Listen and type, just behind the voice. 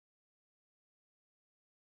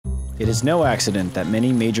It is no accident that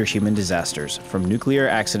many major human disasters, from nuclear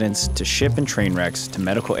accidents to ship and train wrecks to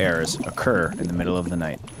medical errors, occur in the middle of the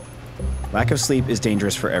night. Lack of sleep is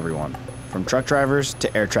dangerous for everyone, from truck drivers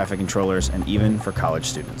to air traffic controllers and even for college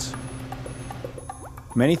students.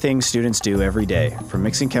 Many things students do every day, from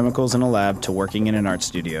mixing chemicals in a lab to working in an art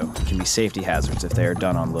studio, can be safety hazards if they are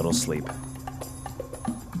done on little sleep.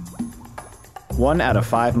 1 out of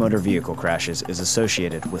 5 motor vehicle crashes is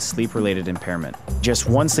associated with sleep-related impairment. Just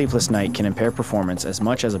one sleepless night can impair performance as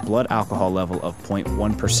much as a blood alcohol level of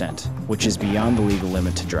 0.1%, which is beyond the legal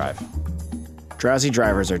limit to drive. Drowsy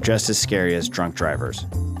drivers are just as scary as drunk drivers.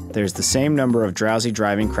 There's the same number of drowsy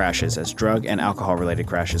driving crashes as drug and alcohol-related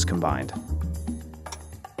crashes combined.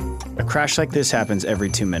 A crash like this happens every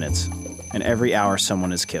 2 minutes, and every hour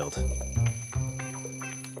someone is killed.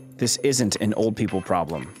 This isn't an old people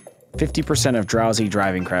problem. 50% of drowsy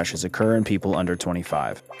driving crashes occur in people under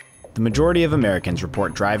 25. The majority of Americans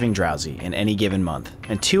report driving drowsy in any given month,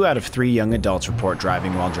 and 2 out of 3 young adults report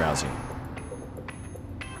driving while drowsy.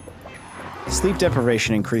 Sleep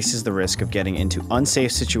deprivation increases the risk of getting into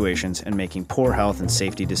unsafe situations and making poor health and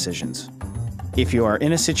safety decisions. If you are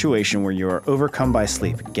in a situation where you are overcome by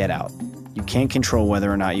sleep, get out. You can't control whether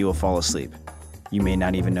or not you will fall asleep. You may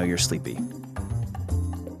not even know you're sleepy.